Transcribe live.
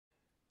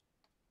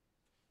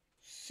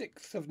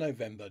6th of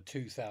November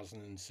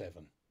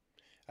 2007.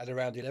 At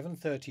around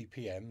 11:30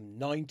 p.m,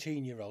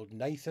 19-year-old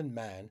Nathan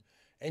Mann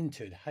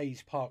entered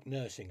Hayes Park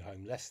Nursing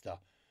Home, Leicester,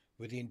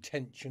 with the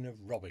intention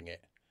of robbing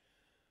it.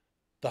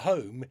 The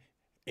home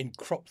in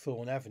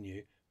Cropthorne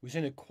Avenue was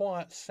in a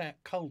quiet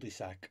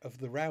cul-de-sac of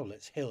the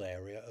Rowletts Hill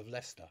area of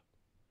Leicester.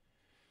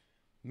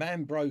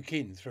 Mann broke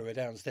in through a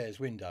downstairs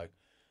window,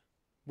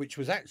 which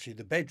was actually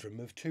the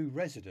bedroom of two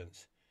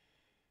residents,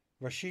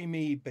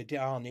 Rashmi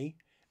Bedani,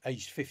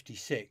 aged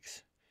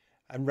 56,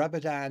 and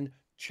Rabadan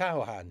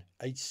Chauhan,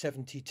 aged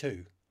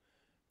 72.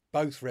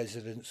 Both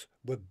residents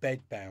were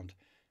bedbound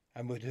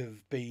and would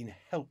have been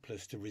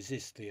helpless to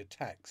resist the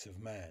attacks of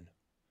Mann.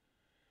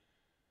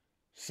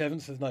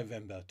 7th of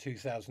November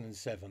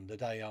 2007, the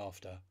day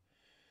after.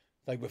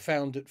 They were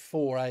found at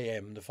 4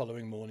 a.m. the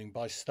following morning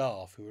by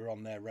staff who were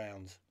on their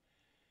rounds.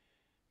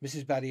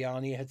 Mrs.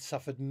 Badiani had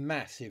suffered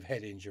massive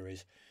head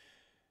injuries,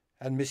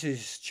 and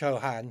Mrs.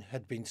 Chauhan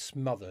had been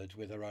smothered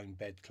with her own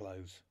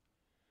bedclothes.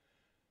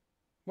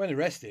 When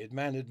arrested,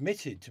 Mann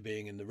admitted to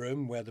being in the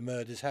room where the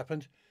murders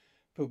happened,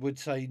 but would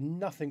say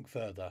nothing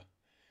further.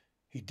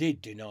 He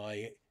did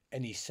deny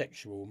any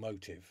sexual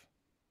motive.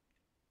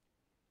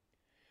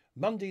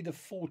 Monday the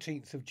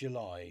 14th of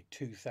July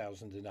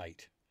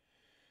 2008.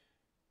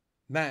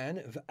 Mann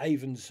of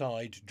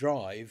Avonside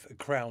Drive,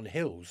 Crown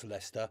Hills,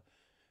 Leicester,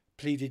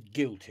 pleaded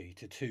guilty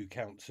to 2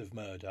 counts of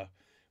murder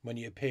when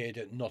he appeared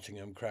at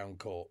Nottingham Crown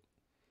Court.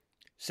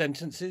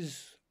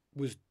 Sentences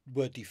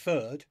were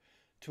deferred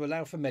to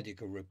allow for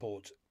medical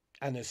reports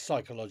and a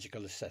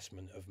psychological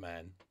assessment of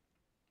Mann.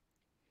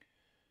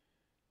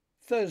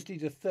 Thursday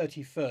the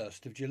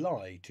 31st of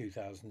July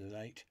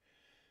 2008,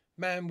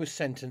 Mann was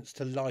sentenced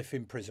to life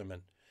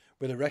imprisonment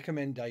with a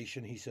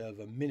recommendation he serve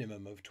a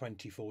minimum of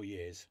 24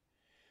 years.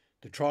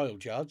 The trial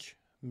judge,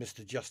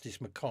 Mr. Justice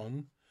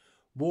McCon,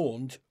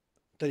 warned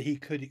that he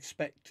could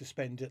expect to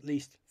spend at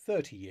least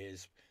 30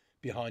 years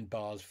behind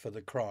bars for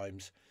the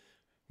crimes,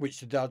 which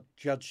the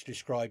judge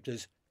described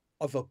as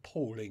of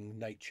appalling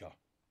nature.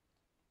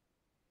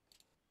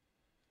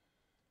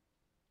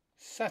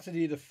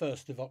 Saturday the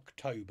 1st of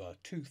October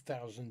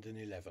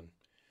 2011.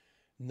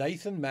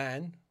 Nathan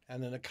Mann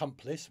and an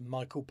accomplice,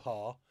 Michael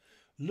Parr,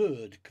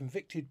 lured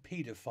convicted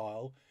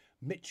paedophile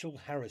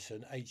Mitchell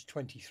Harrison, aged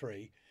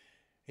 23,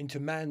 into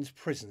Mann's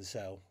prison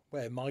cell,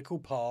 where Michael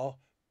Parr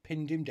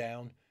pinned him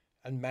down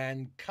and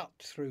Mann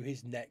cut through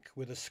his neck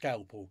with a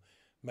scalpel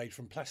made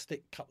from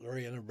plastic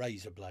cutlery and a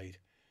razor blade.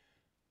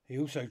 He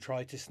also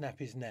tried to snap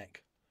his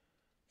neck.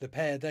 The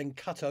pair then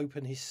cut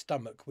open his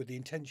stomach with the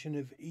intention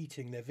of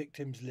eating their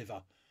victim's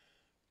liver,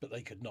 but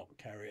they could not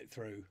carry it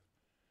through.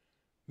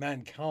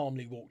 Mann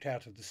calmly walked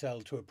out of the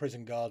cell to a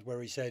prison guard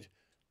where he said,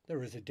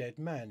 "There is a dead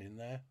man in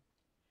there."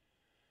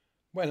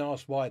 When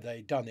asked why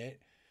they'd done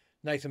it,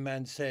 Nathan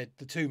Mann said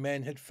the two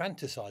men had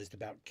fantasised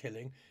about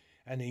killing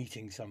and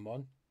eating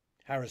someone.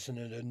 Harrison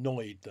had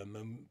annoyed them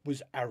and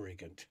was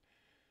arrogant.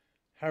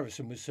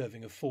 Harrison was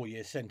serving a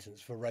 4-year sentence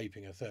for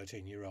raping a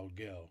 13-year-old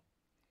girl.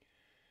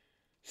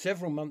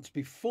 Several months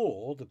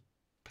before, the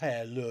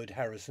pair lured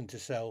Harrison to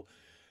cell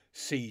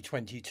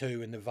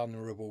C22 in the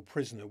vulnerable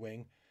prisoner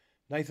wing.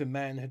 Nathan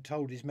Mann had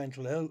told his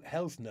mental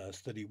health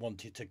nurse that he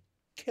wanted to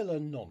kill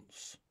a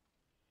nonce.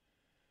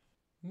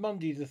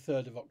 Monday the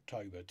 3rd of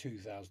October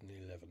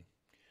 2011.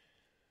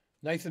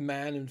 Nathan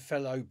Mann and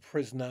fellow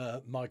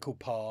prisoner Michael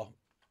Parr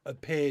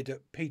appeared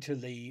at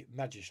Peterlee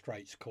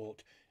Magistrates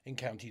Court in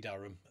County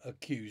Durham,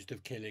 accused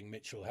of killing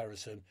Mitchell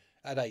Harrison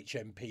at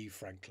HMP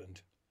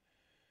Frankland.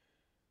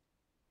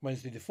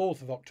 Wednesday the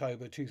 4th of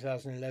October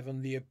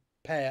 2011, the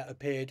pair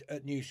appeared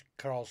at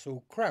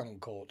Newcastle Crown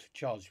Court,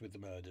 charged with the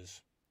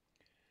murders.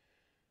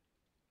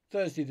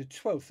 Thursday the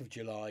 12th of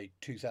July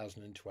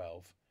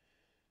 2012,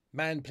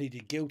 Mann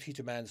pleaded guilty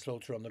to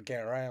manslaughter on the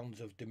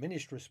grounds of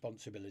diminished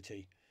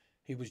responsibility.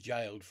 He was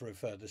jailed for a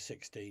further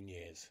 16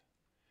 years.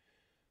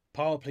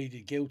 Parr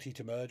pleaded guilty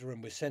to murder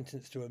and was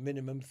sentenced to a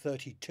minimum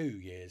 32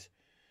 years.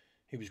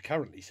 He was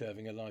currently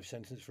serving a life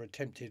sentence for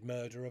attempted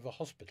murder of a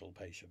hospital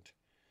patient.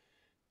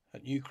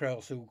 At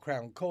Newcastle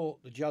Crown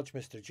Court, the judge,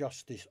 Mr.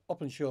 Justice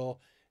Openshaw,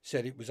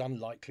 said it was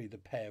unlikely the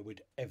pair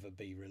would ever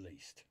be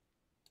released.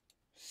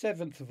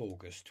 7th of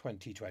August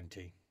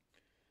 2020.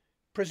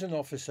 Prison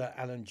officer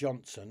Alan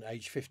Johnson,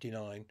 aged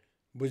 59,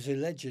 was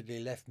allegedly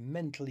left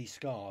mentally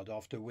scarred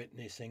after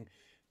witnessing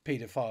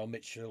paedophile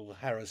Mitchell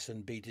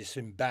Harrison be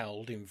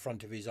disembowelled in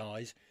front of his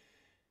eyes,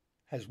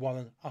 has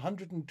won a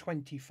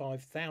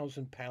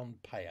 £125,000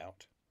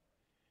 payout.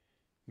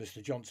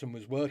 Mr. Johnson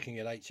was working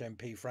at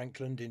HMP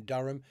Frankland in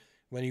Durham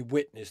when he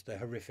witnessed the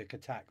horrific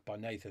attack by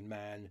Nathan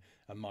Mann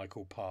and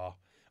Michael Parr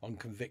on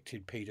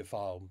convicted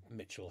paedophile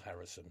Mitchell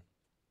Harrison.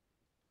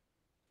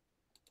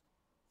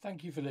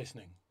 Thank you for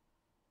listening.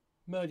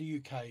 Murder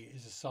UK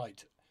is a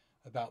site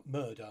about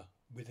murder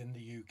within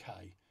the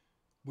UK.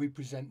 We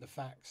present the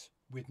facts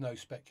with no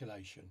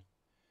speculation.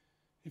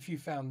 If you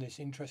found this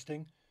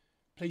interesting,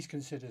 please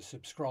consider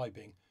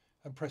subscribing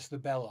and press the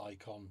bell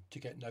icon to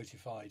get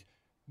notified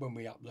when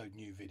we upload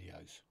new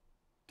videos.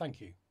 Thank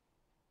you.